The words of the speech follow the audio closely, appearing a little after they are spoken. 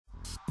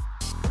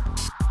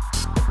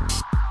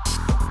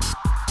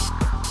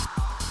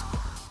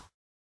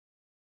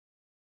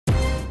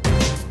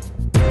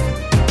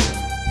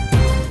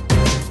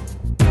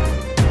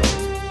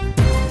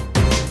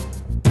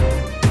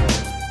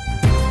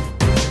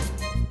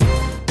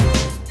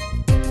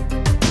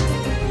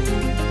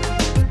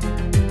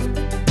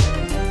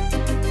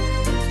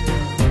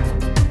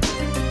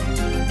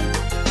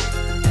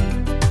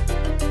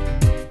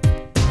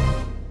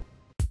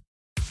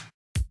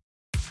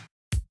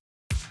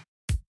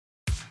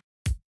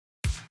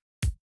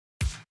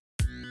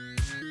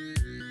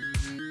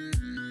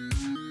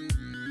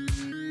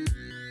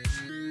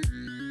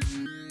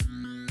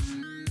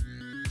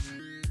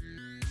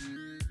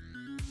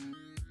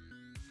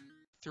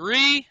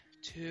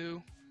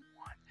2,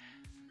 1.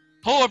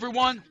 Hello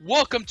everyone,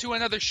 welcome to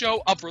another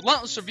show of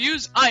Relentless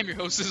Reviews. I am your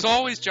host as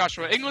always,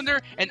 Joshua Englander,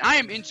 and I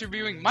am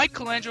interviewing Mike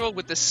Colangelo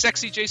with the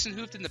sexy Jason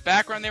Hooft in the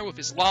background there with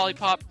his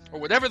lollipop,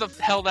 or whatever the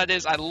hell that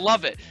is. I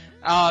love it.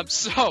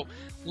 So,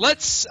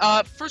 let's,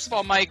 first of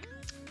all, Mike,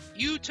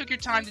 you took your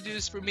time to do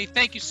this for me.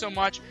 Thank you so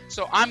much.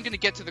 So I'm going to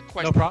get to the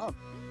question. No problem.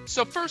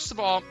 So first of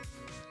all,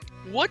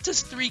 what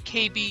does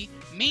 3KB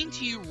mean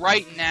to you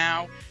right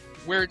now?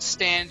 Where it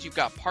stands, you've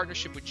got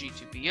partnership with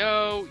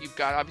G2BO, you've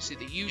got obviously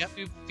the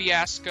YouTube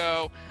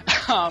fiasco.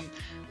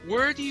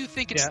 Where do you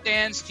think it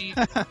stands? Do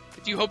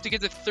you hope to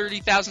get to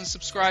 30,000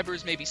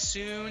 subscribers maybe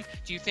soon?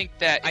 Do you think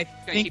that I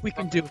think we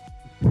can do?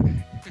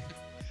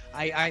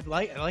 I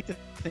like to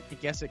think, I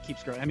guess it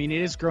keeps growing. I mean,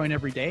 it is growing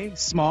every day,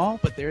 small,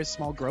 but there is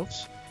small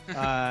growths.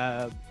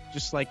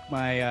 Just like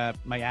my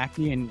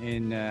acne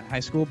in high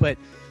school, but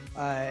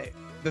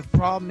the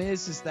problem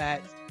is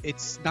that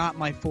it's not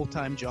my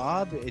full-time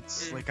job.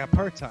 It's like a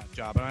part-time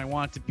job, and I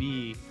want it to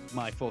be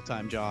my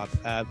full-time job.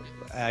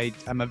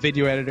 I'm a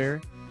video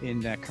editor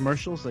in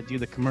commercials. I do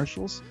the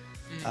commercials,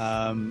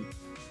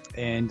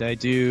 and I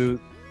do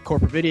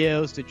corporate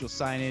videos, digital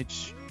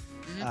signage,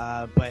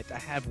 but I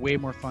have way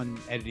more fun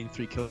editing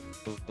 3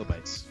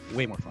 kilobytes.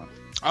 Way more fun.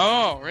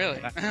 Oh, really?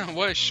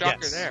 What a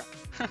shocker there.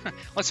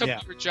 Let's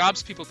hope for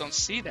jobs people don't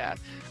see that.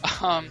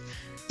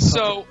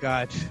 Oh,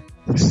 God.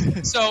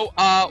 So,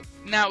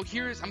 now I'm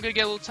going to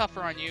get a little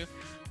tougher on you.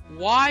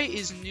 Why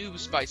is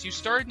News Bites? You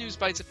started News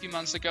Bites a few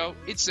months ago.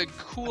 It's a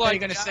cool idea. Are you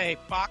going to say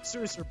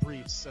boxers or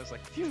briefs? I was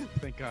like, phew,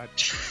 thank God.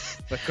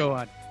 But go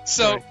on.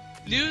 So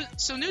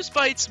News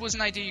Bites was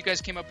an idea you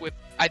guys came up with,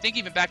 I think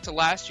even back to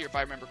last year, if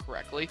I remember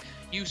correctly.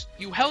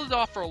 You held it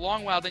off for a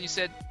long while, then you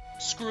said,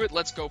 screw it,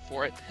 let's go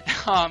for it.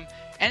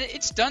 And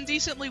it's done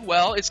decently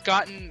well. It's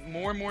gotten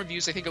more and more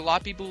views. I think a lot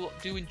of people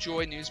do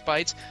enjoy News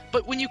Bites.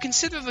 But when you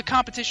consider the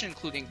competition,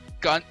 including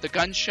the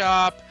Gun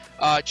Shop,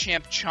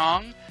 Champ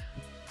Chung,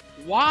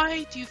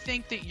 why do you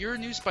think that your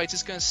News Bites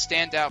is going to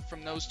stand out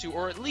from those two,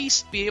 or at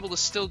least be able to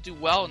still do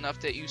well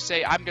enough that you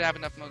say, I'm going to have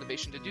enough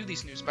motivation to do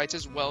these News Bites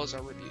as well as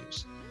our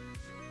reviews?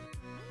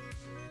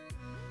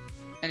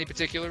 Any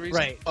particular reason?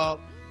 Right.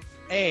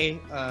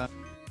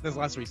 There's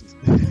lots of reasons.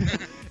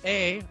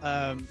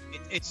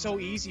 It's so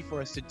easy for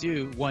us to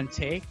do one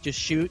take, just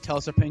shoot, tell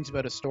us our opinions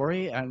about a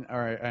story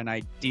or an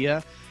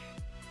idea,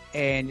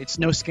 and it's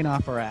no skin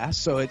off our ass.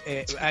 So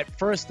at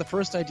first, the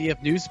first idea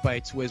of News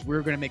Bites was we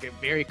were going to make it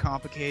very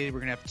complicated. We're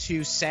going to have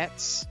 2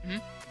 sets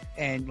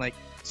and like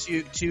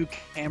two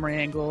camera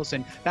angles,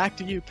 and back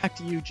to you,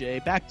 Jay,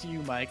 back to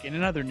you, Mike, and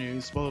another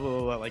news, blah, blah, blah,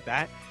 blah, like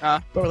that.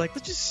 But we're like,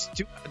 let's just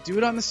do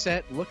it on the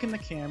set, look in the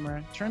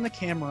camera, turn the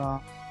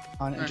camera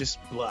on, and just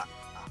blah.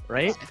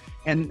 Right?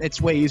 And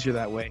it's way easier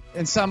that way.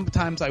 And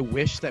sometimes I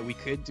wish that we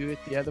could do it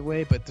the other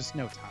way, but there's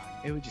no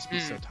time. It would just be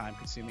so time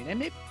consuming.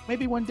 And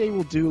maybe one day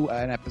we'll do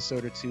an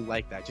episode or 2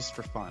 like that, just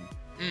for fun.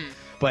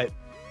 But,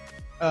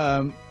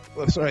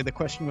 sorry, the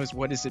question was,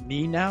 what does it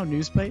mean now,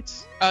 News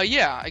Bites?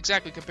 Yeah,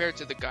 exactly, compared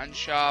to the Gun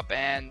Shop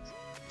and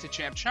to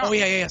Champ Chung. Oh,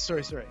 yeah,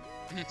 sorry.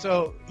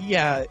 So,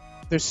 yeah,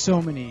 there's so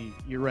many,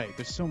 you're right,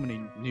 there's so many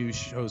news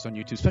shows on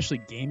YouTube, especially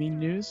gaming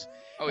news.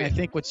 Oh, yeah. And I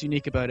think what's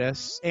unique about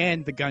us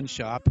and the Gun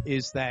Shop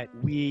is that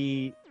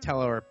we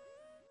tell our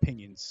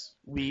opinions.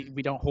 We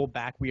don't hold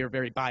back. We are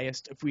very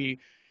biased.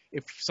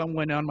 If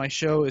someone on my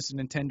show is a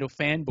Nintendo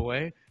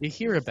fanboy, you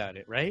hear about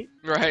it, right?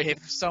 Right.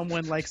 If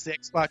someone likes the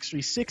Xbox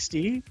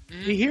 360,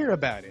 you hear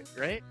about it,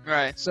 right?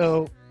 Right.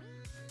 So,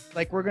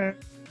 like, we're going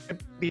to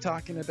be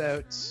talking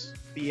about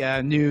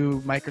the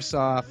new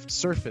Microsoft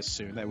Surface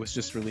soon that was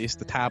just released,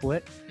 the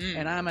tablet.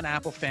 And I'm an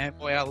Apple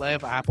fanboy. I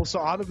love Apple.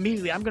 So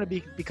immediately I'm going to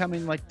be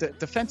becoming like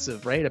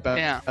defensive, right,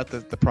 about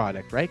the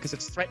product, right? Because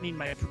it's threatening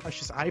my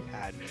precious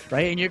iPad,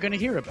 right? And you're going to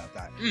hear about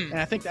that. And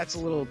I think that's a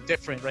little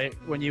different, right?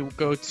 When you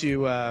go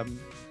to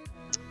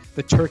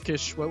the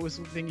Turkish, what was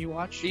the thing you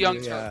watched? The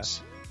Young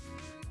Turks.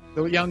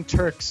 The Young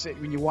Turks,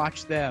 when you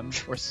watch them,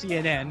 or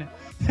CNN.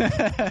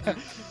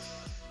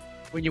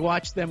 When you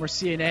watch them or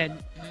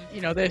CNN,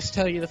 you know, they just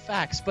tell you the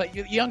facts. But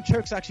Young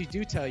Turks actually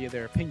do tell you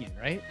their opinion,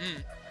 right?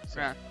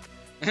 Yeah.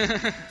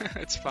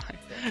 It's fine.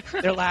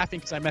 They're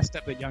laughing because I messed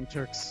up at Young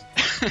Turks.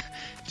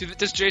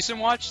 Does Jason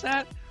watch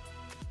that?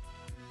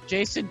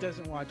 Jason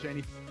doesn't watch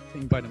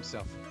anything but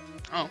himself.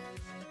 Oh.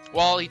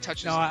 Well, he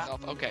touches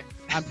himself. Okay.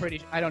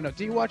 I don't know.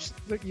 Do you watch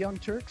the Young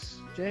Turks,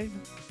 Jay?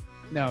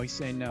 No, he's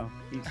saying no.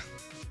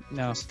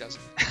 No. He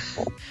doesn't.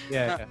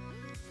 Yeah.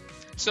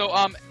 So,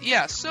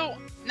 so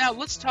now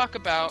let's talk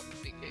about,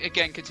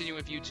 again, continue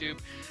with YouTube,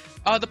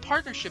 the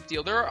partnership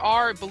deal. There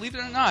are, believe it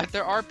or not,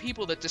 there are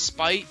people that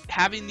despite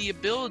having the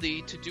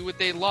ability to do what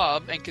they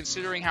love and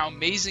considering how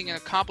amazing an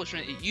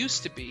accomplishment it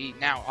used to be,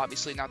 now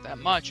obviously not that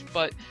much,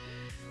 but,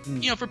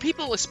 you know, for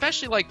people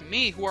especially like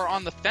me who are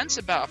on the fence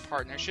about a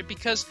partnership,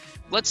 because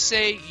let's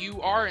say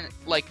you are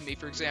like me,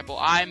 for example,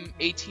 I'm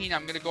 18,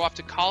 I'm going to go off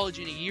to college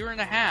in a year and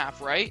a half,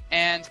 right?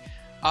 And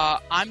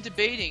I'm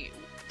debating,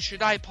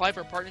 should I apply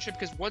for a partnership?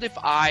 Because what if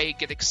I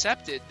get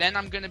accepted? Then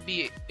I'm going to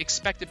be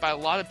expected by a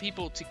lot of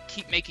people to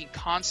keep making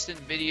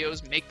constant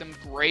videos, make them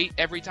great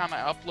every time I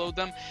upload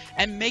them,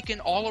 and make an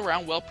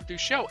all-around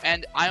well-produced show.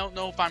 And I don't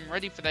know if I'm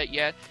ready for that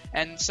yet,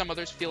 and some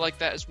others feel like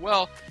that as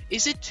well.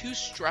 Is it too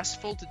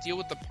stressful to deal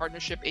with the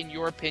partnership, in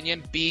your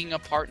opinion, being a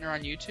partner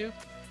on YouTube?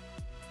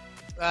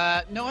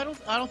 No, I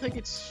don't think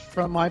it's,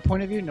 from my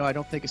point of view. No, I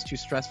don't think it's too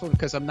stressful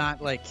because I'm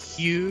not like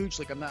huge.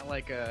 Like I'm not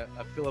like a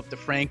Philip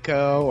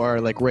DeFranco or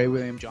like Ray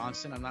William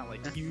Johnson. I'm not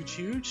like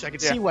huge. I can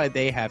see why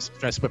they have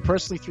stress, but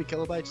personally, 3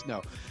 kilobytes,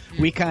 no.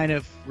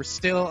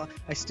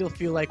 I still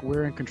feel like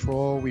we're in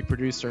control. We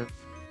produce our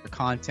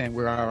content.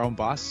 We're our own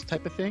boss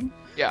type of thing.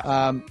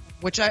 Yeah.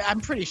 Which I'm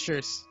pretty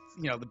sure,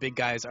 the big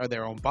guys are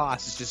their own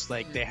boss. It's just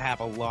like they have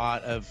a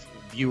lot of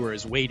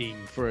viewers waiting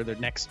for their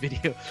next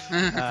video.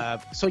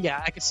 So yeah,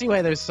 I can see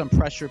why there's some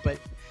pressure, but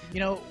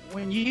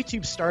when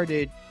YouTube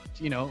started,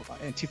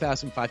 in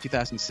 2005,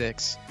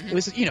 2006,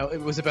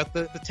 it was about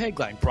the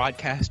tagline,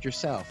 broadcast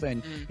yourself.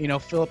 And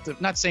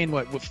Philip, not saying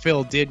what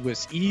Phil did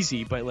was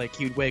easy, but like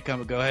he'd wake up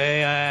and go,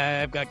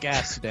 hey, I've got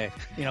gas today,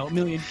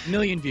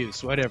 million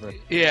views, whatever.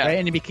 Yeah. Right?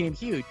 And it became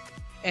huge.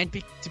 And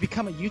to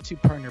become a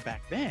YouTube partner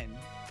back then,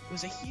 it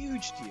was a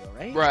huge deal,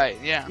 right? Right,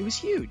 yeah. It was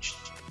huge.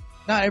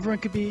 Not everyone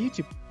could be a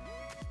YouTube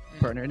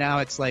partner. Now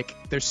it's like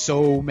there's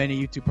so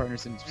many YouTube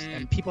partners,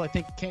 and people, I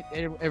think, can't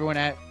everyone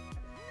add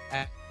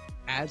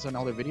ads on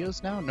all their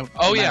videos now? No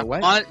matter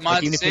what.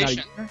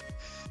 Monetization.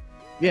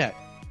 Yeah.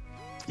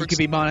 You can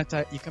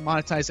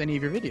monetize any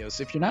of your videos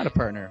if you're not a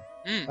partner.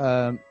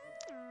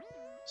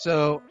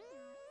 So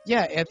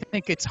yeah, I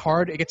think it's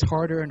hard. It gets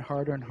harder and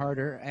harder and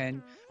harder.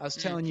 And I was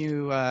telling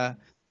you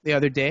the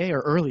other day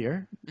or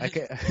earlier, we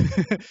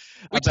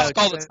talk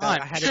all the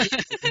time.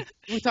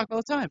 We talk all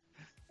the time.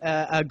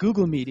 A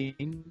Google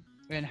meeting,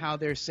 and how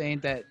they're saying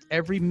that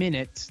every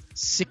minute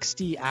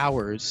 60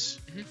 hours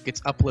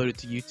gets uploaded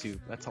to YouTube.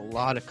 That's a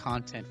lot of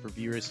content for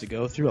viewers to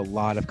go through, a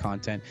lot of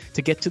content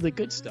to get to the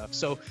good stuff.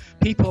 So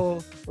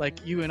people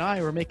like you and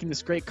I were making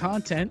this great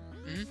content,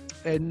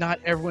 and not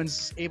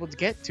everyone's able to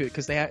get to it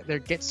because they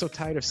get so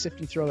tired of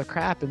sifting through all the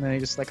crap, and then they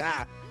just like,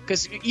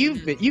 because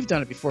you've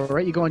done it before,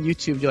 right? You go on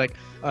YouTube, you're like,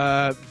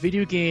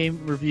 video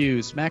game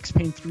reviews, Max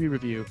Payne 3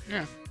 review.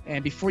 Yeah.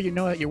 And before you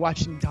know it, you're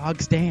watching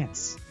dogs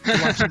dance.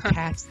 You're watching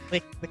cats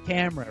lick the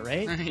camera,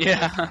 right?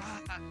 Yeah. How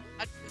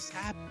did this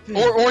happen?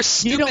 Or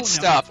stupid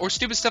stuff. Or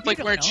stupid stuff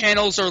like where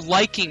channels are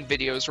liking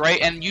videos,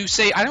 right? And you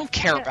say, I don't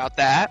care about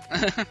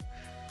that.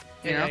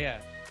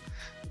 Yeah.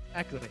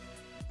 Exactly.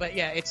 But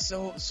yeah, it's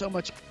so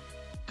much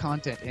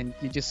content, and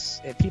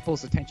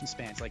people's attention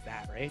spans like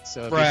that, right?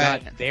 So if you're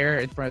not there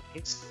in front of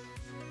it,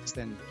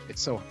 then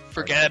it's so hard.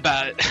 Forget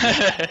about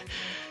it.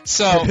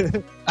 So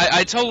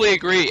I totally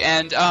agree.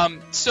 And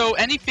so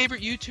any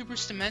favorite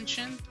YouTubers to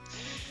mention?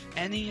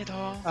 Any at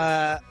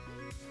all?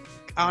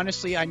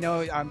 Honestly, I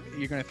know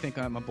you're going to think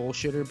I'm a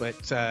bullshitter,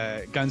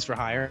 but Guns for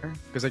Hire,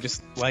 because I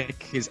just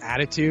like his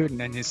attitude and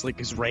then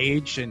his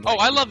rage. And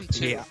I love him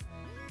too. Yeah,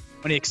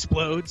 when he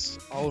explodes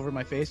all over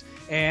my face.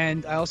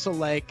 And I also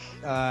like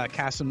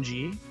Kasim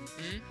G.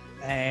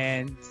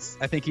 And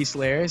I think he's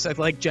hilarious. I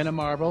like Jenna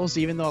Marbles,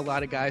 even though a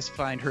lot of guys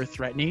find her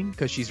threatening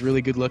because she's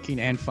really good looking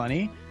and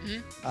funny.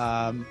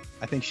 I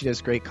think she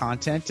does great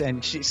content,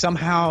 and she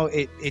somehow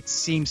it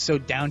seems so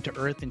down to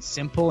earth and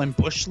simple and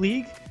bush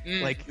league,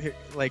 like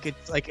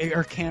it's like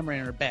her camera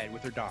in her bed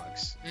with her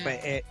dogs.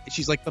 But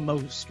she's like the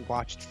most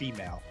watched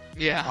female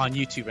on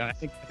YouTube, and I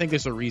think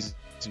there's a reason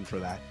for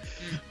that.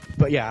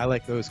 But yeah, I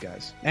like those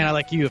guys, and I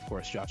like you, of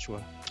course,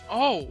 Joshua.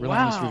 Oh,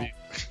 Relentless wow. Review.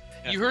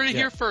 You heard it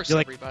here first,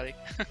 everybody.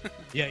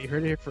 Yeah, you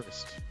heard it here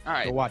first. All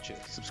right. Go watch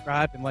it.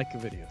 Subscribe and like the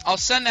video. I'll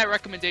send that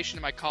recommendation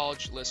to my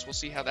college list. We'll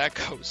see how that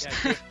goes.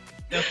 Yeah,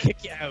 they'll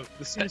kick you out.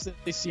 As soon as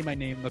they see my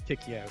name, they'll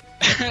kick you out.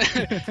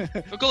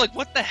 They'll go like,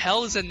 what the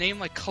hell is a name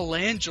like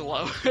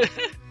Colangelo?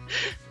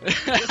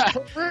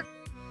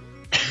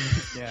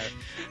 Yeah.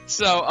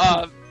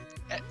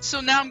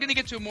 So now I'm going to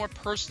get to a more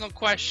personal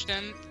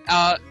question.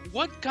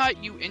 What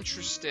got you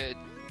interested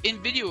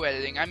in video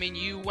editing? I mean,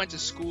 you went to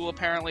school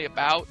apparently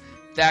about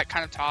that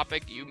kind of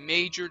topic. You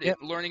majored in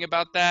learning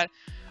about that.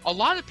 A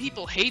lot of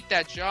people hate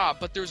that job,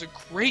 but there's a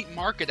great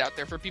market out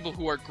there for people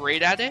who are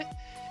great at it.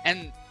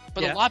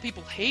 But a lot of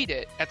people hate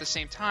it at the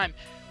same time.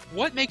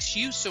 What makes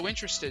you so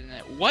interested in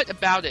it? What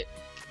about it,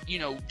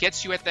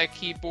 gets you at that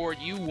keyboard?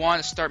 You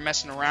want to start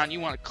messing around. You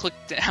want to click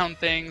down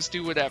things,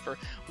 do whatever.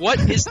 What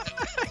is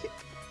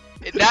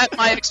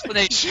my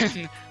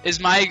explanation is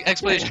my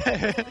explanation.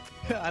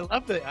 I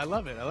love it. I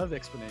love the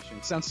explanation.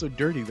 It sounds so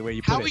dirty the way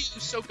you put it. How are you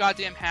so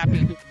goddamn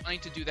happy wanting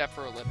to do that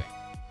for a living?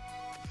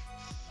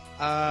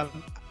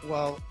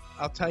 Well,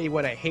 I'll tell you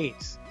what I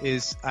hate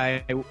is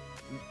I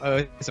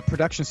was a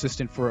production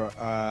assistant for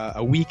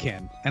a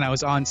weekend, and I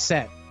was on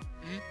set,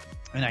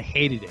 and I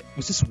hated it. I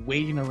was just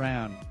waiting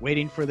around,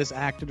 waiting for this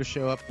actor to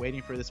show up,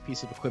 waiting for this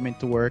piece of equipment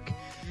to work.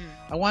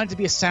 I wanted to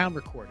be a sound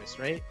recordist,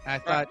 right?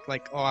 And I thought,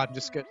 I'm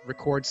just going to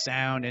record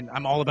sound, and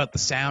I'm all about the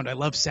sound. I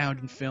love sound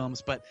in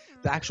films, but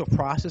the actual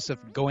process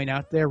of going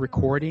out there,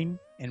 recording,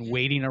 and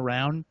waiting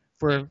around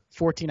for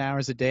 14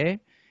 hours a day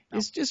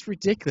is just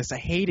ridiculous. I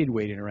hated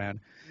waiting around.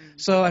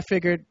 So I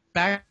figured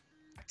back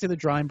to the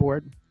drawing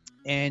board,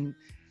 and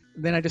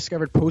then I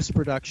discovered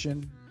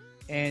post-production,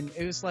 and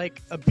it was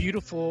like a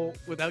beautiful,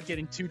 without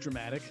getting too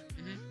dramatic,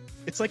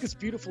 it's like this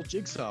beautiful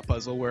jigsaw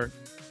puzzle where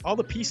all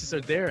the pieces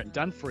are there and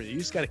done for you. You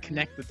just got to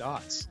connect the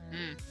dots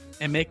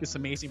and make this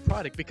amazing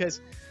product.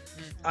 Because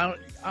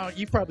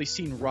you've probably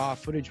seen raw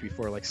footage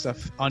before, like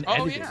stuff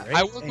unedited, right?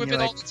 I work with it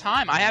all the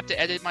time. I have to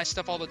edit my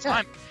stuff all the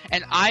time,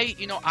 and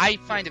I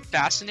find it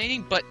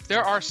fascinating. But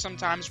there are some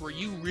times where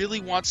you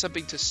really want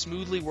something to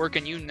smoothly work,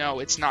 and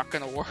it's not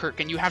going to work,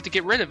 and you have to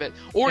get rid of it,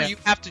 or you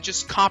have to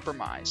just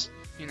compromise.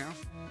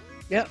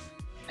 Yeah.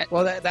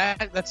 Well,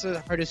 that's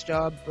the hardest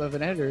job of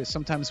an editor.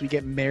 Sometimes we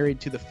get married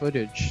to the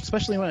footage,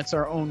 especially when it's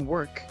our own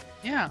work.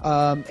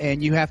 Yeah.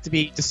 And you have to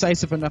be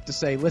decisive enough to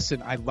say,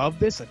 listen, I love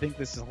this. I think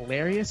this is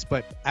hilarious,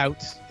 but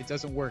it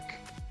doesn't work.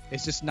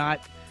 It's just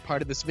not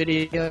part of this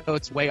video.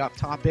 It's way off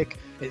topic.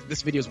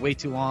 This video is way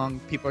too long.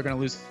 People are going to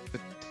lose the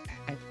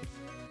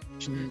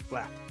attention,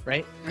 blah,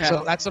 right? Yeah.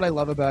 So that's what I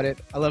love about it.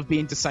 I love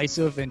being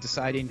decisive and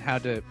deciding how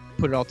to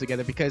put it all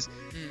together, because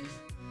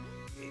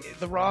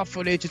the raw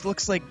footage, it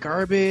looks like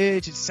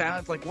garbage. It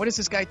sounds like, what is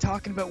this guy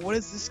talking about? What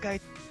is this guy?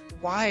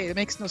 Why? It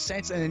makes no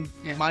sense. And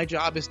my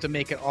job is to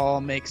make it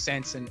all make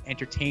sense and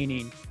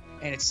entertaining.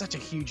 And it's such a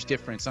huge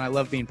difference. And I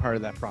love being part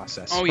of that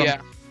process. Oh,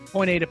 From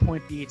point A to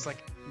point B, it's like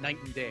night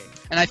and day.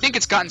 And I think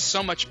it's gotten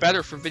so much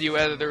better for video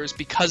editors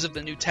because of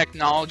the new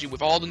technology,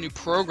 with all the new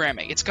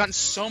programming. It's gotten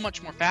so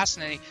much more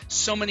fascinating,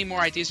 so many more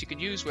ideas you can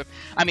use with.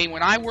 I mean,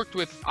 when I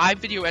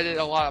video edited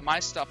a lot of my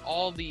stuff,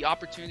 all the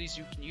opportunities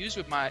you can use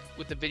with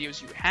the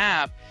videos you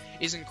have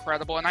is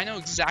incredible, and I know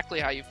exactly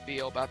how you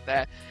feel about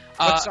that.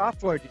 What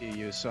software do you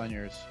use on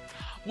yours?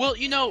 Well,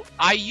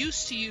 I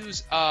used to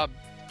use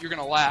you're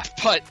gonna laugh,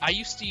 but I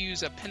used to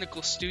use a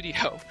Pinnacle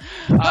Studio.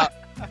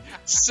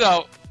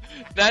 So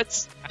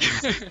that's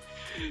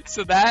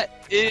that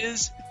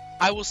is,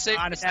 I will say,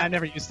 honestly, I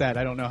never used that.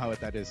 I don't know how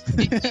that is.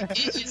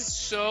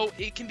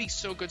 It can be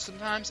so good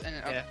sometimes, and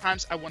other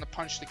times I want to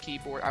punch the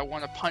keyboard. I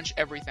want to punch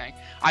everything.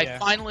 I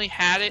finally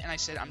had it, and I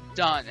said, I'm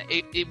done.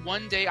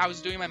 One day I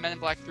was doing my Men in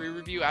Black 3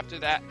 review. After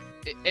that,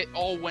 it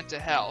all went to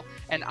hell,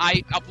 and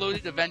I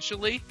uploaded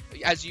eventually,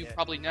 as you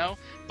probably know,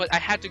 but I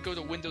had to go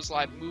to Windows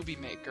Live Movie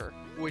Maker,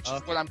 which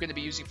is what I'm going to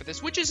be using for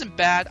this, which isn't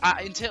bad.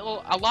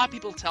 Until a lot of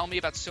people tell me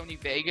about Sony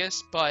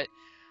Vegas, but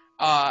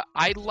I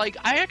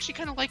actually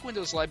kind of like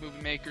Windows Live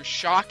Movie Maker,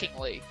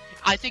 shockingly.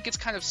 I think it's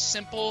kind of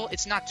simple.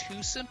 It's not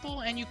too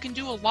simple, and you can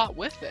do a lot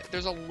with it.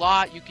 There's a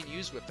lot you can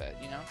use with it,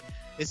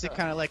 Is it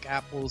kind of like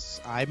Apple's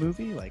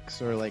iMovie, like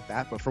sort of like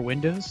that, but for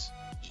Windows?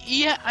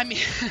 Yeah, I mean,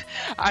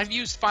 I've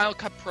used Final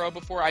Cut Pro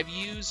before. I've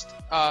used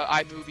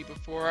iMovie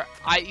before.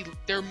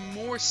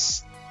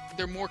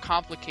 They're more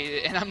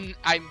complicated, and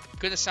I'm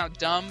gonna sound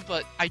dumb,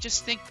 but I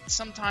just think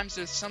sometimes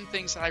there's some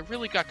things that I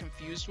really got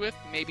confused with.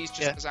 Maybe it's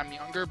just because I'm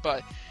younger,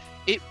 but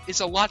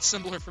it's a lot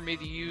simpler for me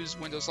to use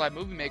Windows Live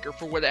Movie Maker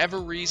for whatever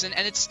reason,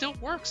 and it still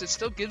works. It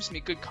still gives me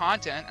good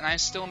content, and I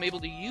still am able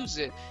to use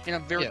it in a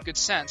very good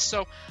sense.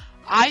 So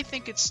I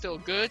think it's still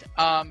good.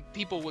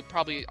 People would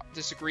probably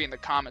disagree in the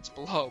comments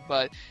below,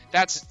 but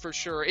that's for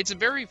sure. It's a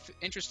very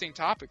interesting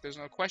topic. There's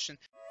no question.